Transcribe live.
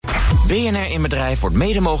BNR in Bedrijf wordt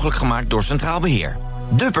mede mogelijk gemaakt door Centraal Beheer.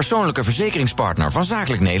 De persoonlijke verzekeringspartner van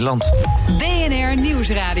Zakelijk Nederland. BNR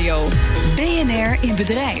Nieuwsradio. BNR in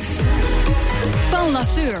Bedrijf. Paul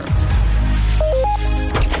Lasseur.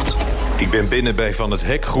 Ik ben binnen bij Van het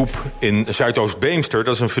Hek Groep in Zuidoost-Beemster.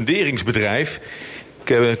 Dat is een funderingsbedrijf.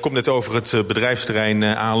 Ik kom net over het bedrijfsterrein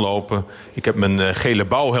aanlopen. Ik heb mijn gele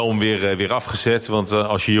bouwhelm weer afgezet. Want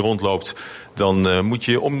als je hier rondloopt, dan moet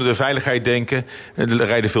je om de veiligheid denken. Er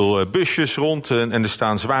rijden veel busjes rond en er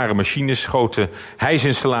staan zware machines, grote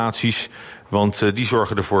hijsinstallaties. Want die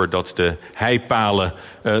zorgen ervoor dat de heipalen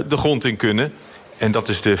de grond in kunnen. En dat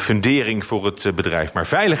is de fundering voor het bedrijf. Maar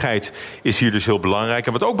veiligheid is hier dus heel belangrijk.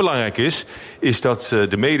 En wat ook belangrijk is dat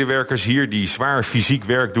de medewerkers hier die zwaar fysiek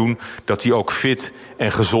werk doen, dat die ook fit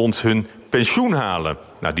en gezond hun pensioen halen.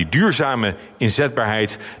 Nou, die duurzame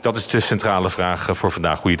inzetbaarheid, dat is de centrale vraag voor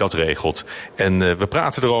vandaag, hoe je dat regelt. En we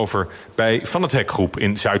praten erover bij Van het Hek Groep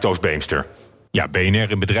in Zuidoost-Beemster. Ja,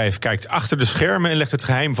 BNR in Bedrijf kijkt achter de schermen en legt het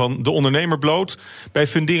geheim van de ondernemer bloot. Bij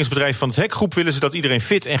het funderingsbedrijf Van het Hek Groep willen ze dat iedereen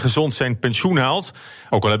fit en gezond zijn pensioen haalt.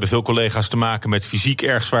 Ook al hebben veel collega's te maken met fysiek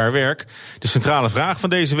erg zwaar werk. De centrale vraag van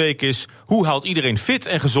deze week is: hoe haalt iedereen fit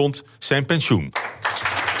en gezond zijn pensioen?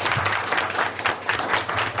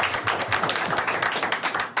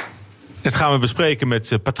 Dat gaan we bespreken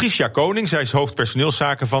met Patricia Koning. Zij is hoofd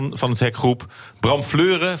personeelszaken van het Hek Groep. Bram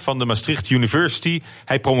Fleuren van de Maastricht University.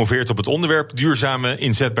 Hij promoveert op het onderwerp duurzame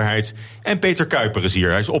inzetbaarheid. En Peter Kuiper is hier.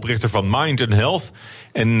 Hij is oprichter van Mind and Health.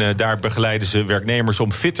 En daar begeleiden ze werknemers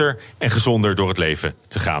om fitter en gezonder door het leven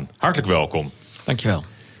te gaan. Hartelijk welkom. Dankjewel.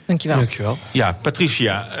 Dankjewel. Ja,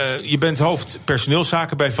 Patricia, je bent hoofd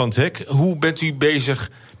personeelszaken bij Van het Hek. Hoe bent u bezig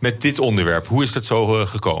met dit onderwerp? Hoe is dat zo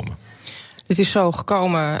gekomen? Het is zo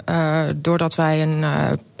gekomen doordat wij een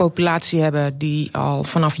populatie hebben die al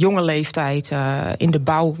vanaf jonge leeftijd in de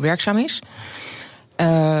bouw werkzaam is.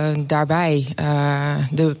 Daarbij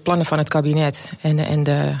de plannen van het kabinet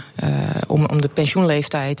om de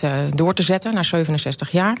pensioenleeftijd door te zetten naar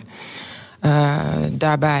 67 jaar.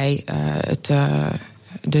 Daarbij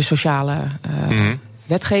de sociale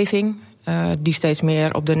wetgeving. Die steeds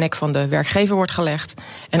meer op de nek van de werkgever wordt gelegd.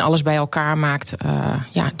 En alles bij elkaar maakt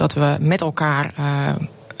dat we met elkaar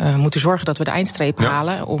moeten zorgen dat we de eindstreep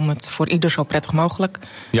halen. Om het voor ieder zo prettig mogelijk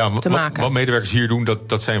te maken. Wat medewerkers hier doen,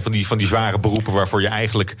 dat zijn van die zware beroepen waarvoor je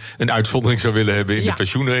eigenlijk een uitzondering zou willen hebben in de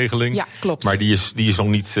pensioenregeling. Ja, klopt. Maar die is nog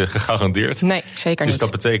niet gegarandeerd. Nee, zeker niet. Dus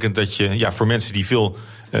dat betekent dat je voor mensen die veel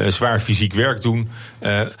zwaar fysiek werk doen.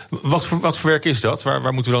 Wat voor werk is dat?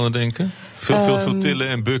 Waar moeten we dan aan denken? Veel tillen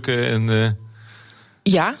en bukken en...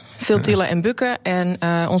 Ja, veel tillen en bukken. En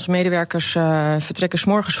onze medewerkers vertrekken 's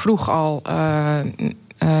morgens vroeg al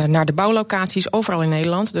naar de bouwlocaties overal in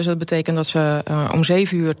Nederland. Dus dat betekent dat ze om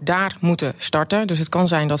 7 uur daar moeten starten. Dus het kan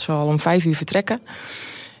zijn dat ze al om 5 uur vertrekken.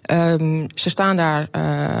 Ze staan daar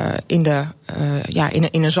in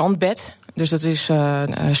een zandbed. Dus dat is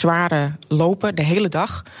zware lopen de hele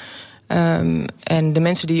dag. En de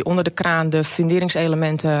mensen die onder de kraan de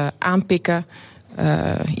funderingselementen aanpikken,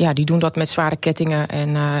 die doen dat met zware kettingen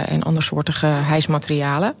en andersoortige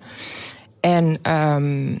hijsmaterialen.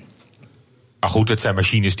 Maar goed, het zijn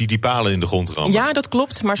machines die palen in de grond rammen. Ja, dat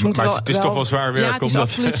klopt. Maar het is toch wel zwaar werk. Ja, het is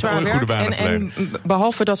absoluut zwaar werk. En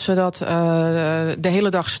behalve dat ze dat de hele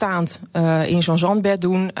dag staand in zo'n zandbed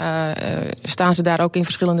doen, staan ze daar ook in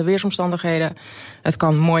verschillende weersomstandigheden. Het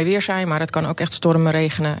kan mooi weer zijn, maar het kan ook echt stormen,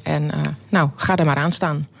 regenen. En ga er maar aan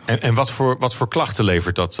staan. En wat voor klachten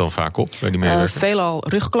levert dat dan vaak op bij die medewerkers? Veelal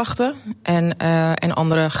rugklachten en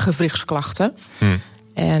andere gewrichtsklachten.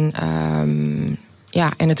 En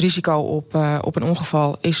het risico op een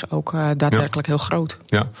ongeval is ook daadwerkelijk heel groot.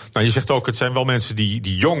 Ja. Nou, je zegt ook, het zijn wel mensen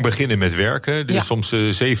die jong beginnen met werken. Dus soms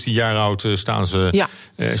 17 jaar oud staan ze,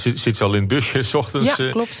 zitten ze al in het busje 's ochtends.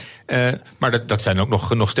 Ja, klopt. Maar dat zijn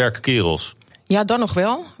ook nog sterke kerels. Ja, dan nog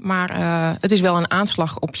wel. Maar het is wel een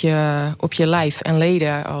aanslag op je lijf en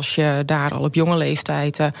leden als je daar al op jonge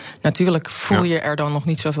leeftijd... natuurlijk voel je er dan nog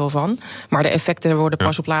niet zoveel van. Maar de effecten worden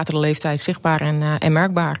pas op latere leeftijd zichtbaar en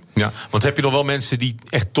merkbaar. Ja, want heb je nog wel mensen die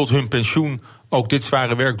echt tot hun pensioen ook dit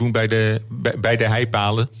zware werk doen bij de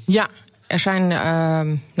heipalen? Ja. Er zijn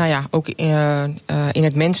ook in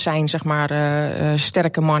het mens zijn, zeg maar,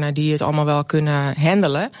 sterke mannen die het allemaal wel kunnen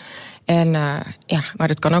handelen. Maar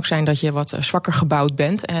het kan ook zijn dat je wat zwakker gebouwd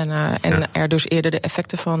bent en er dus eerder de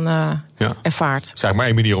effecten van ervaart. Het is eigenlijk maar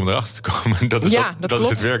één manier om erachter te komen. Dat is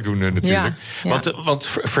het werk doen natuurlijk. Ja. Want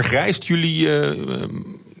vergrijst jullie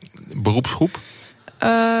beroepsgroep?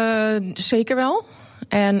 Zeker wel.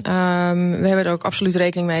 En we hebben er ook absoluut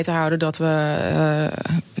rekening mee te houden dat we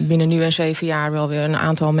binnen nu en 7 jaar wel weer een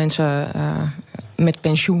aantal mensen met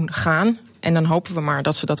pensioen gaan. En dan hopen we maar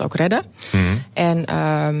dat ze dat ook redden.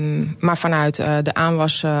 Maar vanuit de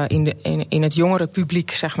aanwas in het jongere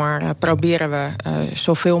publiek, zeg maar, proberen we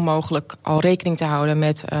zoveel mogelijk al rekening te houden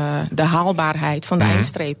met de haalbaarheid van de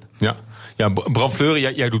eindstreep. Ja, Bram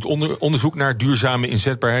Fleuren, jij doet onderzoek naar duurzame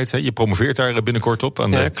inzetbaarheid. Hè? Je promoveert daar binnenkort op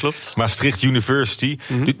aan de Maastricht University.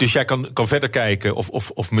 Dus jij kan verder kijken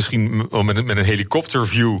of misschien met een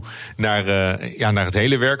helikopterview naar het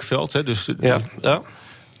hele werkveld. Hè? Dus,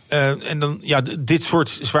 en dan, dit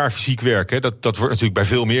soort zwaar fysiek werk, hè, dat wordt natuurlijk bij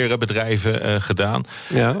veel meer bedrijven gedaan.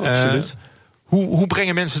 Ja, absoluut. Hoe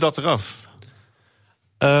brengen mensen dat eraf?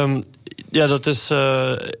 Dat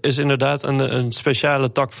is inderdaad een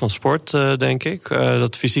speciale tak van sport, denk ik.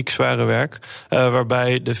 Dat fysiek zware werk.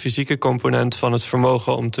 Waarbij de fysieke component van het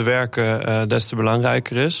vermogen om te werken des te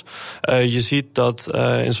belangrijker is. Je ziet dat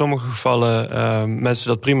in sommige gevallen mensen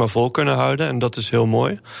dat prima vol kunnen houden. En dat is heel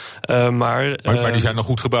mooi. Maar die zijn nog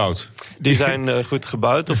goed gebouwd? Die zijn goed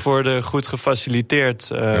gebouwd of worden goed gefaciliteerd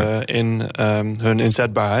in hun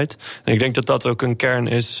inzetbaarheid. En ik denk dat dat ook een kern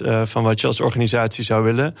is van wat je als organisatie zou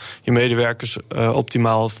willen. Je medewerkers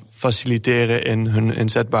optimaal faciliteren in hun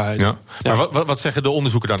inzetbaarheid. Ja. Maar wat zeggen de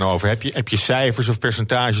onderzoeken daar nou over? Heb je cijfers of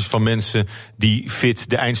percentages van mensen die fit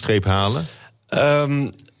de eindstreep halen?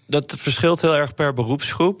 Dat verschilt heel erg per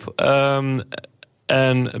beroepsgroep.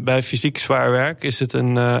 En bij fysiek zwaar werk is het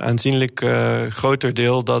een aanzienlijk groter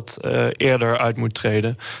deel dat eerder uit moet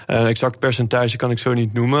treden. Exact percentage kan ik zo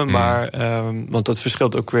niet noemen, maar want dat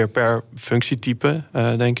verschilt ook weer per functietype,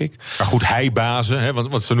 denk ik. Maar goed, heibazen, hè,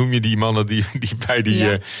 want zo noem je die mannen die bij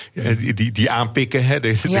die aanpikken, hè,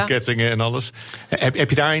 de kettingen en alles. Heb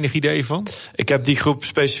je daar enig idee van? Ik heb die groep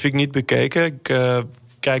specifiek niet bekeken. Ik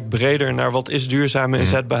kijk breder naar wat is duurzame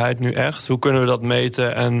inzetbaarheid nu echt. Hoe kunnen we dat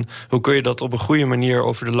meten en hoe kun je dat op een goede manier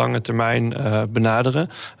over de lange termijn benaderen.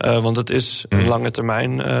 Want het is een lange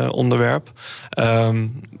termijn onderwerp.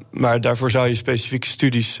 Maar daarvoor zou je specifieke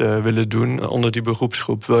studies willen doen onder die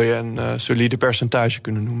beroepsgroep. Wil je een solide percentage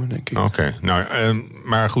kunnen noemen, denk ik. Oké.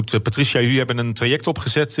 Maar goed, Patricia, jullie hebben een traject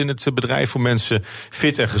opgezet in het bedrijf om mensen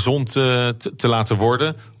fit en gezond te laten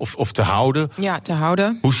worden of te houden. Ja, te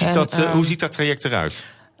houden. Hoe ziet dat traject eruit?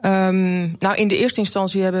 In de eerste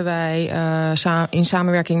instantie hebben wij in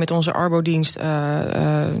samenwerking met onze arbodienst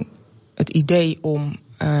het idee om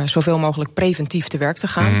zoveel mogelijk preventief te werk te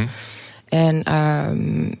gaan.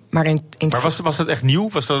 Maar was dat echt nieuw?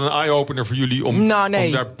 Was dat een eye-opener voor jullie om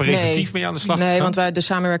daar preventief mee aan de slag te gaan? Nee, want de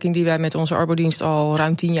samenwerking die wij met onze arbodienst al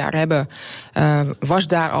ruim 10 jaar hebben, was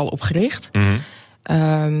daar al op gericht.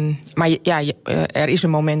 Maar er is een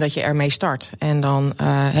moment dat je ermee start. En dan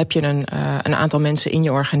heb je een aantal mensen in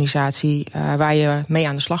je organisatie waar je mee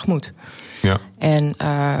aan de slag moet. Ja. En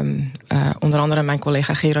onder andere mijn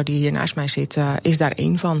collega Gerard, die hier naast mij zit, is daar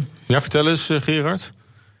één van. Ja, vertel eens, Gerard.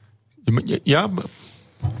 Ja?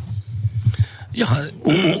 Ja,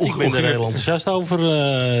 ik ben er heel enthousiast over.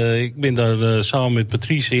 Ik ben daar samen met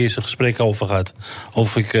Patrice eerst een gesprek over gehad.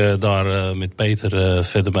 Of ik daar met Peter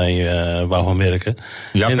verder mee wou gaan werken.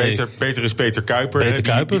 Ja, en Peter is Peter Kuiper. Peter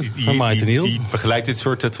Kuiper van Maarten die begeleidt dit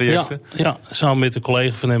soort trajecten. Ja, samen met een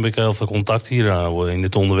collega van hem heb ik heel veel contact hier in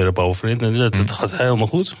dit onderwerp over. En dat gaat helemaal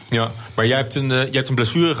goed. Ja, maar jij hebt een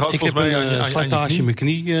blessure gehad volgens mij. Ik heb een slijtage in mijn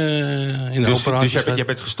knie in de operatie. Dus jij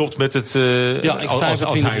bent gestopt met het ik heb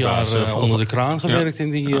 25 jaar onder de kraan gewerkt in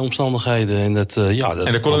die omstandigheden. En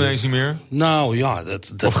dat kon ineens niet meer? Nou ja,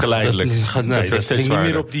 of geleidelijk? Dat ging niet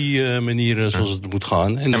meer op die manier zoals het moet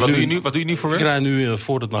gaan. En wat doe je nu voor werk? Ik rijd nu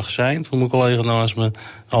voor het magazijn van mijn collega naast me.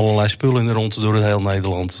 Allerlei spullen in de rond door het heel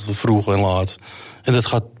Nederland. Vroeg en laat. En dat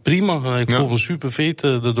gaat prima. Ik voel me super fit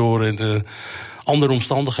erdoor. En andere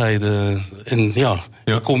omstandigheden. En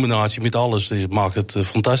in combinatie met alles maakt het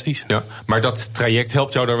fantastistisch. Ja, maar dat traject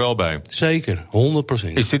helpt jou daar wel bij? Zeker,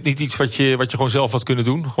 100%. Is dit niet iets wat je gewoon zelf had kunnen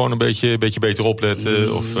doen? Gewoon een beetje beter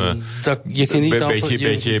opletten? Of je kan niet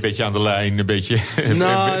een beetje aan de lijn, een beetje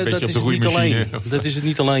op de roeimachine? Dat is het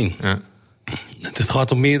niet alleen. Ja. Het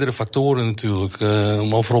gaat om meerdere factoren natuurlijk.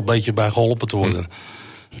 Om overal een beetje bij geholpen te worden.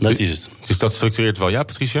 Dat is het. Dus dat structureert wel, ja,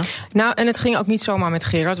 Patricia? Nou, en het ging ook niet zomaar met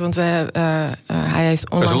Gerard, want hij heeft onlangs.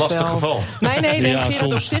 Dat is een lastig geval. Nee,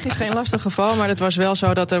 Gerard op zich is geen lastig geval, maar het was wel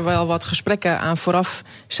zo dat er wel wat gesprekken aan vooraf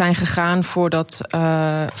zijn gegaan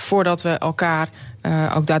voordat we elkaar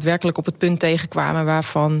ook daadwerkelijk op het punt tegenkwamen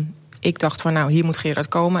waarvan ik dacht van, hier moet Gerard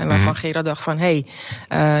komen. En waarvan Gerard dacht van,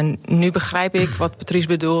 nu begrijp ik wat Patrice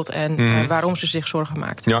bedoelt en waarom ze zich zorgen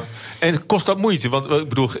maakt. Ja, en kost dat moeite? Want ik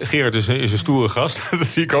bedoel, Gerard is een stoere gast. Dat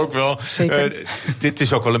zie ik ook wel. Zeker. Dit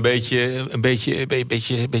is ook wel een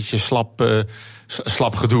beetje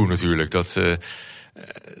slap gedoe natuurlijk.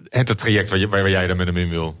 Dat traject waar jij dan met hem in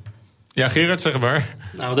wil. Ja, Gerard, zeg maar.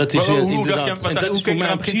 Nou, dat is dat is voor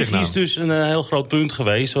mij psychisch dus een heel groot punt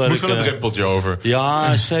geweest. Moest wel een drempeltje over.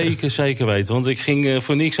 Ja, zeker weten. Want ik ging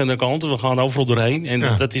voor niks aan de kant. We gaan overal doorheen.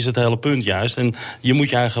 En dat is het hele punt juist. En je moet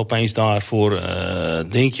je eigenlijk opeens daarvoor...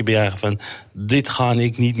 denk je bij je van... dit ga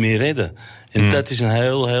ik niet meer redden. En dat is een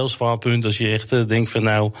heel zwaar punt. Als je echt denkt van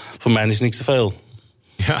nou, voor mij is niks te veel.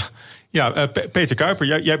 Ja, Peter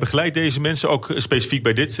Kuiper, jij begeleidt deze mensen ook specifiek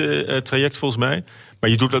bij dit traject volgens mij. Maar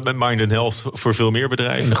je doet dat met Mind & Health voor veel meer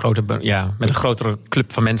bedrijven. Met een grotere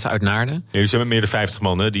club van mensen uit Naarden. Ja, jullie zijn met meer dan 50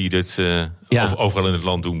 man die dit overal in het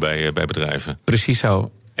land doen bij bedrijven. Precies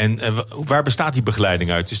zo. En waar bestaat die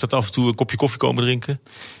begeleiding uit? Is dat af en toe een kopje koffie komen drinken?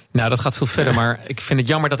 Nou, dat gaat veel verder, maar ik vind het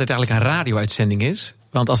jammer dat dit eigenlijk een radio-uitzending is.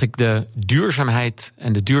 Want als ik de duurzaamheid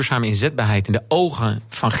en de duurzame inzetbaarheid in de ogen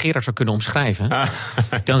van Gerard zou kunnen omschrijven,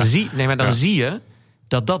 dan zie je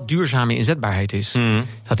dat duurzame inzetbaarheid is.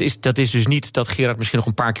 Dat is dus niet dat Gerard misschien nog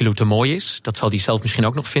een paar kilo te mooi is. Dat zal hij zelf misschien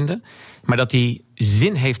ook nog vinden. Maar dat hij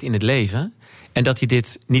zin heeft in het leven. En dat hij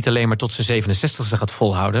dit niet alleen maar tot zijn 67ste gaat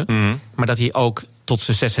volhouden, maar dat hij ook tot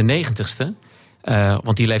zijn 96ste,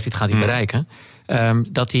 want die leeftijd gaat hij bereiken,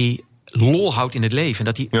 dat hij lol houdt in het leven.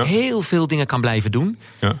 Dat hij heel veel dingen kan blijven doen.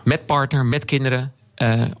 Ja. Met partner, met kinderen.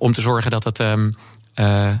 Om te zorgen dat het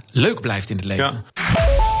leuk blijft in het leven.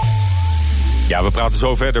 Ja, we praten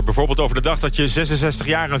zo verder. Bijvoorbeeld over de dag dat je 66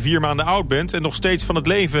 jaar en 4 maanden oud bent en nog steeds van het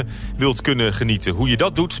leven wilt kunnen genieten. Hoe je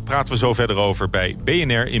dat doet, praten we zo verder over bij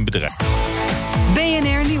BNR in Bedrijf.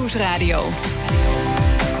 BNR Nieuwsradio.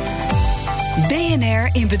 BNR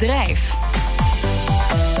in Bedrijf.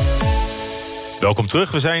 Welkom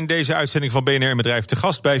terug. We zijn deze uitzending van BNR in Bedrijf te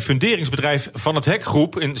gast bij funderingsbedrijf Van het Hek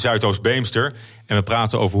Groep in Zuidoost-Beemster. En we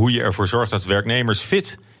praten over hoe je ervoor zorgt dat werknemers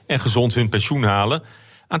fit en gezond hun pensioen halen.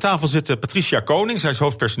 Aan tafel zit Patricia Koning, zij is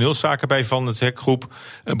hoofdpersoneelszaken bij Van het Hek Groep.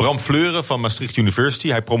 Bram Fleuren van Maastricht University,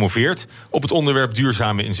 hij promoveert op het onderwerp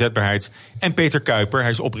duurzame inzetbaarheid. En Peter Kuiper,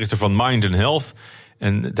 hij is oprichter van Mind & Health.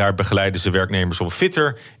 En daar begeleiden ze werknemers om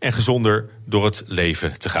fitter en gezonder door het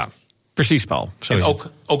leven te gaan. Precies, Paul. Zo en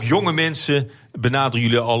ook jonge mensen benaderen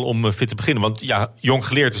jullie al om fit te beginnen. Want ja, jong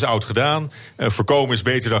geleerd is oud gedaan. Voorkomen is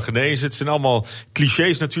beter dan genezen. Het zijn allemaal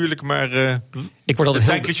clichés natuurlijk, maar het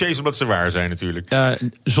zijn clichés omdat ze waar zijn natuurlijk.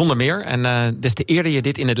 Zonder meer. En des te eerder je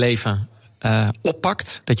dit in het leven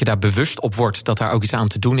oppakt, dat je daar bewust op wordt dat daar ook iets aan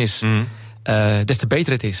te doen is, des te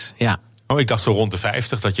beter het is. Ja. Oh, ik dacht zo rond de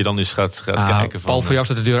 50 dat je dan eens gaat kijken. Paul, voor jou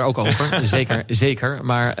staat de deur ook open. zeker.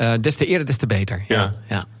 Maar des te eerder, des te beter. Ja.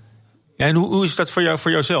 Ja, en hoe is dat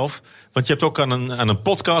voor jouzelf? Want je hebt ook aan een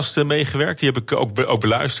podcast meegewerkt. Die heb ik ook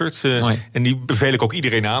beluisterd. En die beveel ik ook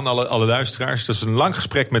iedereen aan, alle luisteraars. Dat is een lang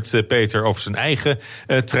gesprek met Peter over zijn eigen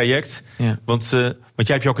traject. Ja. Want jij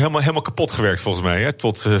hebt je ook helemaal kapot gewerkt volgens mij, hè?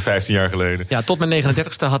 Tot 15 jaar geleden. Ja, tot mijn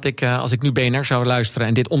 39ste had ik, als ik nu BNR zou luisteren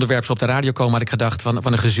en dit onderwerp zou op de radio komen, had ik gedacht, wat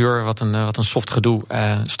een gezeur, wat een soft gedoe.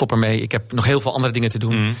 Stop ermee. Ik heb nog heel veel andere dingen te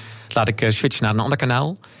doen. Laat ik switchen naar een ander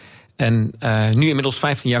kanaal. En nu inmiddels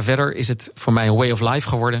 15 jaar verder is het voor mij een way of life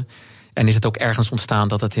geworden. En is het ook ergens ontstaan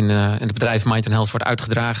dat het in het bedrijf Mind & Health wordt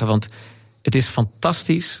uitgedragen. Want het is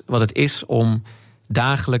fantastisch wat het is om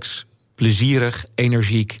dagelijks plezierig,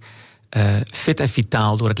 energiek, fit en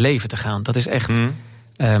vitaal door het leven te gaan. Dat is echt.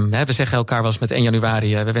 We zeggen elkaar wel eens met 1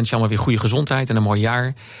 januari... we wensen je allemaal weer goede gezondheid en een mooi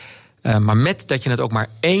jaar. Maar met dat je het ook maar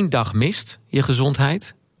 1 dag mist, je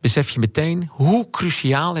gezondheid, besef je meteen hoe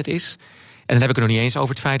cruciaal het is. En dan heb ik het nog niet eens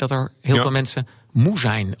over het feit dat er heel veel mensen moe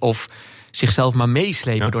zijn of zichzelf maar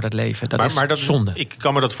meeslepen door dat leven. Dat is zonde. Ik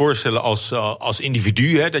kan me dat voorstellen als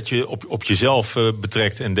individu, hè, dat je op jezelf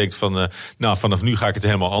betrekt en denkt van, vanaf nu ga ik het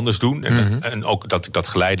helemaal anders doen. En ook dat ik dat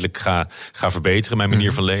geleidelijk ga verbeteren, mijn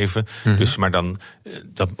manier van leven. Dus, maar dan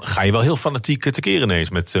ga je wel heel fanatiek tekeer ineens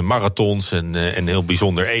met marathons en heel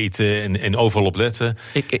bijzonder eten en overal op letten.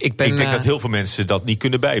 Ik denk dat heel veel mensen dat niet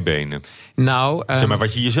kunnen bijbenen. Zeg maar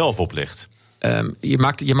wat je jezelf oplegt. Je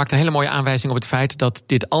maakt een hele mooie aanwijzing op het feit dat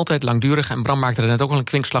dit altijd langdurig, en Bram maakte er net ook al een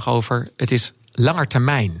kwinkslag over, het is langer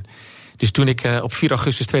termijn. Dus toen ik op 4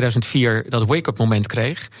 augustus 2004 dat wake-up moment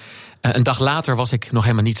kreeg, een dag later was ik nog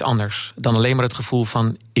helemaal niets anders dan alleen maar het gevoel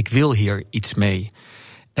van, ik wil hier iets mee.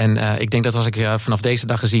 En ik denk dat als ik vanaf deze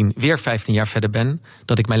dag gezien weer 15 jaar verder ben,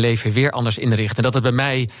 dat ik mijn leven weer anders inricht. En dat het bij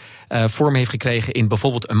mij vorm heeft gekregen in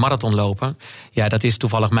bijvoorbeeld een marathon lopen. Ja, dat is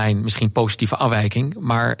toevallig mijn misschien positieve afwijking.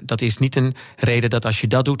 Maar dat is niet een reden dat als je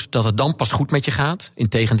dat doet, dat het dan pas goed met je gaat.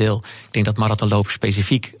 Integendeel, ik denk dat marathonlopen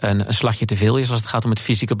specifiek een slagje te veel is als het gaat om het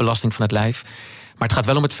fysieke belasting van het lijf. Maar het gaat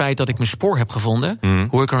wel om het feit dat ik mijn spoor heb gevonden,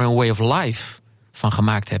 hoe ik er een way of life van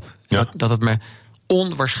gemaakt heb. Ja. Dat het me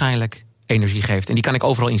onwaarschijnlijk energie geeft. En die kan ik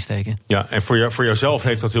overal insteken. Ja, en voor jouzelf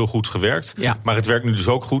heeft dat heel goed gewerkt. Ja. Maar het werkt nu dus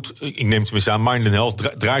ook goed. Ik neem tenminste aan, Mind &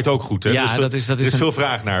 Health draait ook goed. Hè? Ja, dus er is veel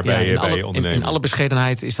vraag naar bij ondernemers. In alle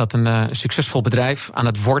bescheidenheid is dat een succesvol bedrijf aan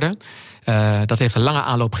het worden. Dat heeft een lange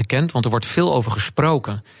aanloop gekend, want er wordt veel over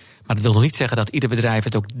gesproken. Maar dat wil nog niet zeggen dat ieder bedrijf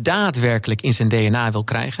het ook daadwerkelijk in zijn DNA wil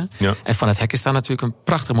krijgen. Ja. En Van het Hek is daar natuurlijk een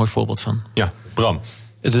prachtig mooi voorbeeld van. Ja, Bram.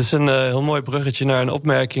 Het is een heel mooi bruggetje naar een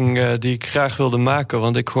opmerking die ik graag wilde maken.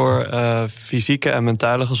 Want ik hoor fysieke en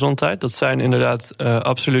mentale gezondheid. Dat zijn inderdaad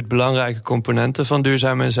absoluut belangrijke componenten van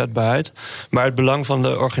duurzame inzetbaarheid. Maar het belang van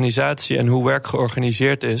de organisatie en hoe werk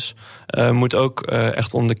georganiseerd is, moet ook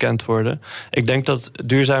echt onderkend worden. Ik denk dat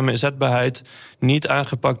duurzame inzetbaarheid niet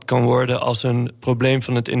aangepakt kan worden als een probleem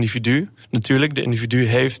van het individu. Natuurlijk, de individu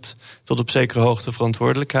heeft tot op zekere hoogte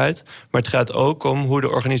verantwoordelijkheid. Maar het gaat ook om hoe de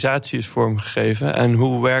organisatie is vormgegeven en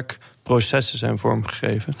hoe werkprocessen zijn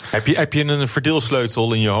vormgegeven. Heb je een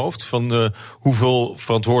verdeelsleutel in je hoofd van hoeveel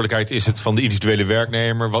verantwoordelijkheid is het van de individuele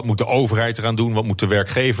werknemer? Wat moet de overheid eraan doen? Wat moet de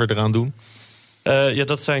werkgever eraan doen?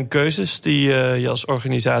 Dat zijn keuzes die je als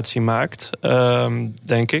organisatie maakt,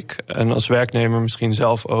 denk ik. En als werknemer misschien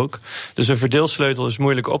zelf ook. Dus een verdeelsleutel is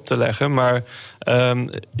moeilijk op te leggen. Maar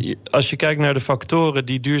als je kijkt naar de factoren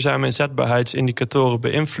die duurzame inzetbaarheidsindicatoren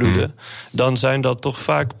beïnvloeden, dan zijn dat toch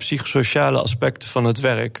vaak psychosociale aspecten van het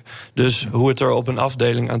werk. Dus hoe het er op een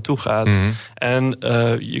afdeling aan toe gaat. En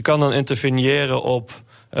je kan dan interveneren op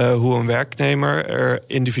hoe een werknemer er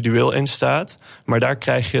individueel in staat. Maar daar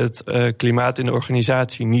krijg je het klimaat in de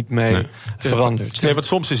organisatie niet mee veranderd. Nee, want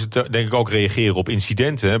soms is het denk ik ook reageren op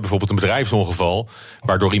incidenten. Hè? Bijvoorbeeld een bedrijfsongeval,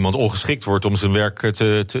 waardoor iemand ongeschikt wordt om zijn werk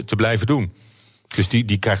te blijven doen. Dus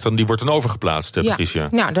die wordt dan overgeplaatst, Patricia.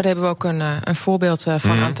 Nou, daar hebben we ook een voorbeeld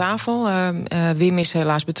van aan tafel. Wim is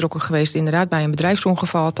helaas betrokken geweest inderdaad bij een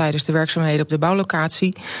bedrijfsongeval tijdens de werkzaamheden op de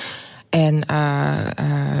bouwlocatie. En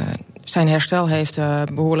zijn herstel heeft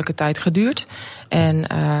behoorlijke tijd geduurd. En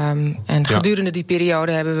gedurende die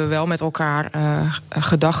periode hebben we wel met elkaar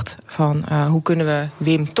gedacht van hoe kunnen we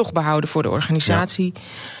Wim toch behouden voor de organisatie.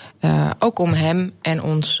 Ook om hem en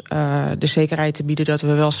ons de zekerheid te bieden dat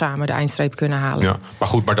we wel samen de eindstreep kunnen halen. Ja, maar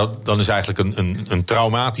goed, maar dan is eigenlijk een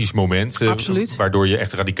traumatisch moment. Absoluut. Waardoor je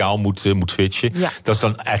echt radicaal moet switchen. Ja. Dat is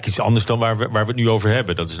dan eigenlijk iets anders dan waar we het nu over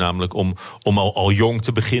hebben. Dat is namelijk om al jong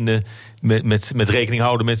te beginnen met rekening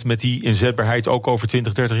houden met die inzetbaarheid ook over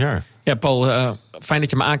 20, 30 jaar. Ja, Paul, fijn dat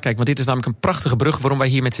je me aankijkt. Want dit is namelijk een prachtige brug waarom wij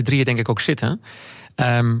hier met z'n drieën denk ik ook zitten.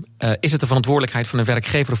 Is het de verantwoordelijkheid van een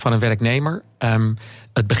werkgever of van een werknemer?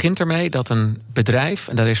 Het begint ermee dat een bedrijf,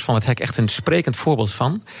 en daar is Van het Hek echt een sprekend voorbeeld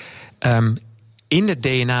van, in het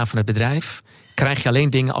DNA van het bedrijf krijg je alleen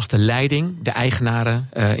dingen als de leiding, de eigenaren,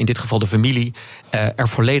 in dit geval de familie, er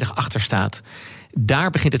volledig achter staat. Daar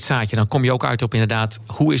begint het zaadje. Dan kom je ook uit op inderdaad,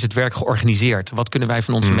 hoe is het werk georganiseerd? Wat kunnen wij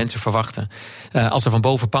van onze mensen verwachten? Als er van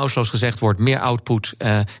boven pauzeloos gezegd wordt, meer output,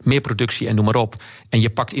 meer productie en noem maar op. En je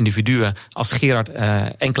pakt individuen als Gerard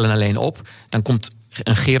enkel en alleen op. Dan komt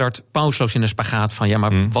een Gerard pauzeloos in een spagaat van, ja,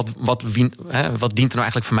 maar wat dient er nou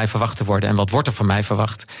eigenlijk van mij verwacht te worden? En wat wordt er van mij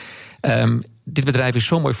verwacht? Dit bedrijf is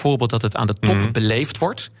zo'n mooi voorbeeld dat het aan de top beleefd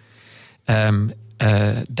wordt.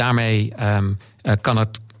 Daarmee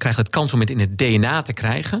krijgt het kans om het in het DNA te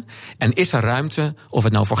krijgen. En is er ruimte, of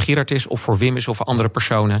het nou voor Gerard is, of voor Wim is, of voor andere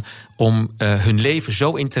personen, om hun leven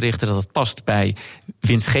zo in te richten dat het past bij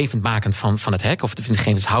winstgevend maken van het hek, of de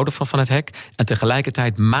winstgevend houden van het hek, en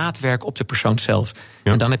tegelijkertijd maatwerk op de persoon zelf.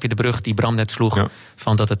 Ja. En dan heb je de brug die Bram net sloeg,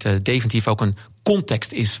 van dat het definitief ook een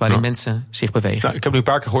context is waarin mensen zich bewegen. Nou, ik heb nu een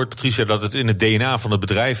paar keer gehoord, Patricia, dat het in het DNA van het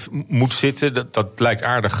bedrijf moet zitten. Dat lijkt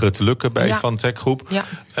aardig te lukken bij Van het Hek Groep. Ja.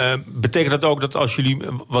 Betekent dat ook dat als jullie,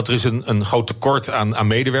 want er is een groot tekort aan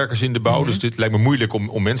medewerkers in de bouw, dus dit lijkt me moeilijk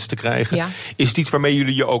om mensen te krijgen. Ja. Is het iets waarmee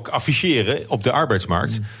jullie je ook afficheren op de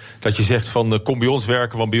arbeidsmarkt? Dat je zegt van kom bij ons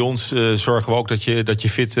werken, want bij ons zorgen we ook dat je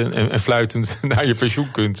fit en fluitend naar je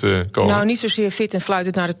pensioen kunt komen. Nou, niet zozeer fit en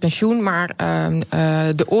fluitend naar het pensioen, maar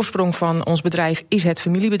de oorsprong van ons bedrijf is het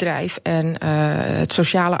familiebedrijf. En het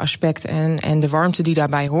sociale aspect en de warmte die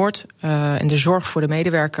daarbij hoort, en de zorg voor de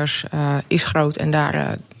medewerkers is groot. En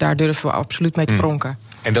daar durven we absoluut mee te pronken.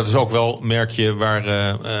 En dat is ook wel, merk je,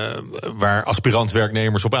 waar aspirant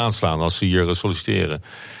werknemers op aanslaan als ze hier solliciteren.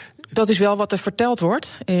 Dat is wel wat er verteld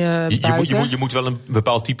wordt. Je moet wel een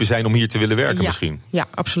bepaald type zijn om hier te willen werken misschien. Ja,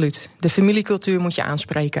 absoluut. De familiecultuur moet je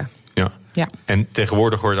aanspreken. Ja. En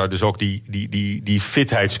tegenwoordig hoort daar dus ook die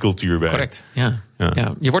fitheidscultuur bij. Correct, ja.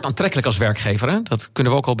 Je wordt aantrekkelijk als werkgever. Hè? Dat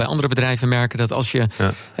kunnen we ook al bij andere bedrijven merken. Dat als je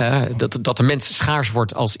dat de mens schaars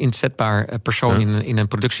wordt als inzetbaar persoon in een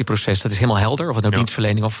productieproces, dat is helemaal helder. Of het nou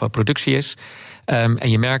dienstverlening of productie is. En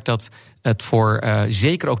je merkt dat het voor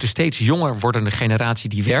zeker ook de steeds jonger wordende generatie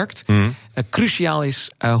die werkt, cruciaal is,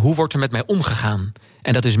 hoe wordt er met mij omgegaan?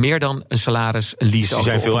 En dat is meer dan een salaris, een lease. Ze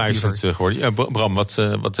zijn veel eisend geworden. Ja, Bram, wat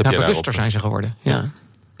heb jij daarop? Bewuster zijn ze geworden, ja.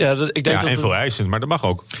 Ik denk en veel eisend, maar dat mag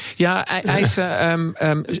ook. Ja, eisen.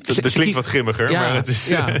 Dat klinkt wat grimmiger, maar het is.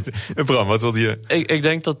 Bram, wat wilde je? Ik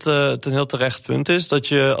denk dat het een heel terecht punt is. Dat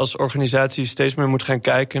je als organisatie steeds meer moet gaan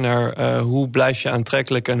kijken naar hoe blijf je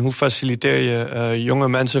aantrekkelijk en hoe faciliteer je jonge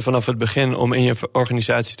mensen vanaf het begin om in je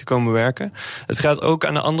organisatie te komen werken. Het gaat ook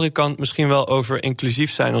aan de andere kant misschien wel over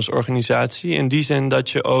inclusief zijn als organisatie. In die zin dat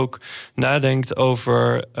je ook nadenkt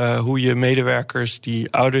over hoe je medewerkers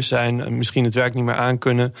die ouder zijn en misschien het werk niet meer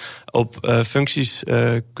aankunnen, op functies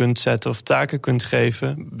kunt zetten of taken kunt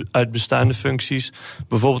geven uit bestaande functies.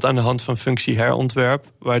 Bijvoorbeeld aan de hand van functieherontwerp,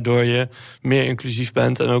 waardoor je meer inclusief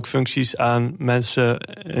bent en ook functies aan mensen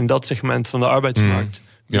in dat segment van de arbeidsmarkt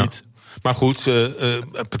biedt. Maar goed,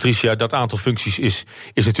 Patricia, dat aantal functies is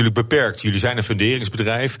natuurlijk beperkt. Jullie zijn een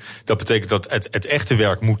funderingsbedrijf. Dat betekent dat het echte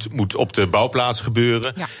werk moet op de bouwplaats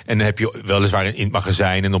gebeuren. Ja. En dan heb je weliswaar in het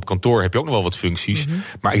magazijn en op kantoor heb je ook nog wel wat functies. Mm-hmm.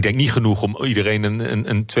 Maar ik denk niet genoeg om iedereen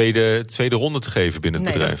een tweede ronde te geven binnen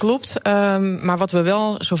het bedrijf. Dat klopt. Maar wat we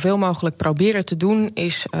wel zoveel mogelijk proberen te doen,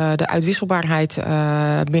 is de uitwisselbaarheid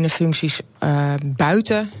binnen functies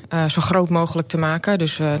buiten zo groot mogelijk te maken.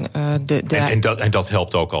 Dus, en dat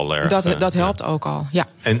helpt ook al erg. Dat helpt ook al, ja.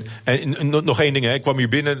 En nog één ding, hè. Ik kwam hier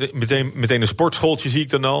binnen, meteen een sportschooltje zie ik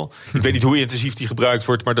dan al. Ik weet niet hoe intensief die gebruikt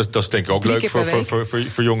wordt, maar dat is denk ik ook leuk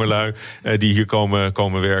voor jongelui die hier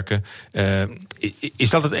komen werken. Is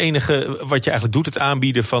dat het enige wat je eigenlijk doet, het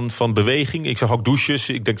aanbieden van beweging? Ik zag ook douches.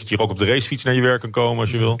 Ik denk dat je hier ook op de racefiets naar je werk kan komen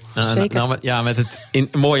als je wil. Zeker. Met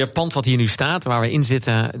het mooie pand wat hier nu staat, waar we in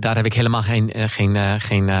zitten, daar heb ik helemaal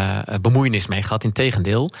geen bemoeienis mee gehad.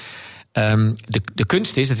 Integendeel. De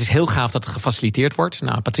kunst is, het is heel gaaf dat het gefaciliteerd wordt.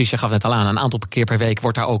 Nou, Patricia gaf net al aan, een aantal keer per week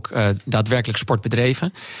wordt daar ook daadwerkelijk sport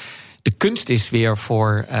bedreven. De kunst is weer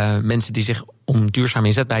voor mensen die zich om duurzame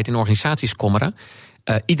inzetbaarheid in organisaties kommeren,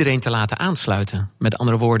 iedereen te laten aansluiten. Met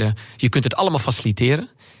andere woorden, je kunt het allemaal faciliteren.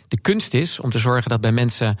 De kunst is om te zorgen dat bij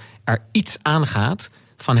mensen er iets aangaat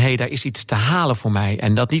van daar is iets te halen voor mij.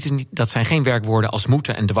 En dat zijn geen werkwoorden als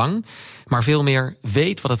moeten en dwang, maar veel meer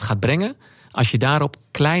weet wat het gaat brengen als je daarop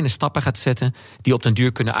kleine stappen gaat zetten die op den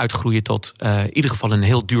duur kunnen uitgroeien tot in ieder geval een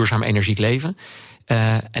heel duurzaam energiek leven.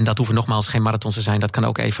 En dat hoeven nogmaals geen marathons te zijn. Dat kan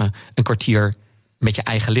ook even een kwartier met je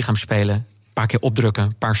eigen lichaam spelen, een paar keer opdrukken,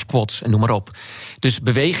 een paar squats en noem maar op. Dus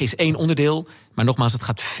bewegen is één onderdeel, maar nogmaals, het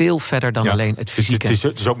gaat veel verder dan alleen het fysieke.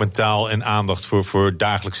 Het is ook mentaal en aandacht voor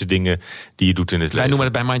dagelijkse dingen die je doet in het leven. Wij noemen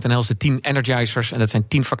het bij Mind & Health de 10 energizers. En dat zijn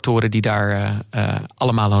 10 factoren die daar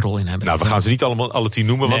allemaal een rol in hebben. Nou, we gaan ze niet alle 10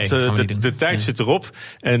 noemen, want de tijd zit erop.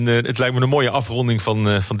 En het lijkt me een mooie afronding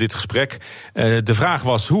van dit gesprek. De vraag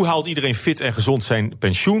was, hoe haalt iedereen fit en gezond zijn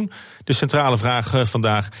pensioen? De centrale vraag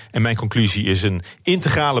vandaag. En mijn conclusie is, een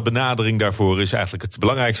integrale benadering daarvoor is eigenlijk het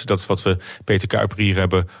belangrijkste. Dat is wat we Peter Kuiper hier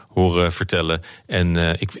hebben horen vertellen.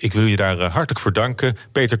 En ik wil je daar hartelijk voor danken.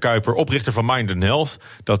 Peter Kuiper, oprichter van Mind & Health,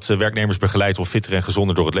 dat werknemers begeleidt om fitter en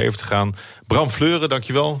gezonder door het leven te gaan. Bram Fleuren,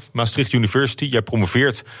 dankjewel. Maastricht University, jij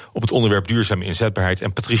promoveert op het onderwerp duurzame inzetbaarheid.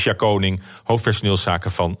 En Patricia Koning,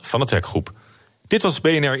 hoofdpersoneelszaken van het HEC Groep. Dit was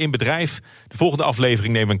BNR in Bedrijf. De volgende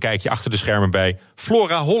aflevering nemen we een kijkje achter de schermen bij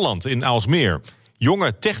Flora Holland in Aalsmeer.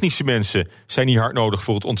 Jonge technische mensen zijn hier hard nodig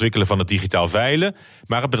voor het ontwikkelen van het digitaal veilen.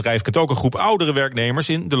 Maar het bedrijf kent ook een groep oudere werknemers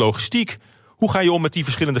in de logistiek. Hoe ga je om met die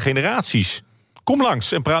verschillende generaties? Kom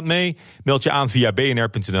langs en praat mee. Meld je aan via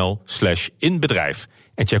bnr.nl/inbedrijf.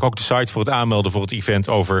 En check ook de site voor het aanmelden voor het event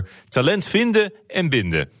over talent vinden en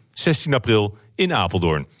binden. 16 april in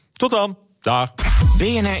Apeldoorn. Tot dan. Dag.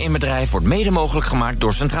 BNR in Bedrijf wordt mede mogelijk gemaakt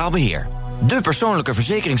door Centraal Beheer. De persoonlijke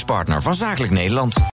verzekeringspartner van Zakelijk Nederland.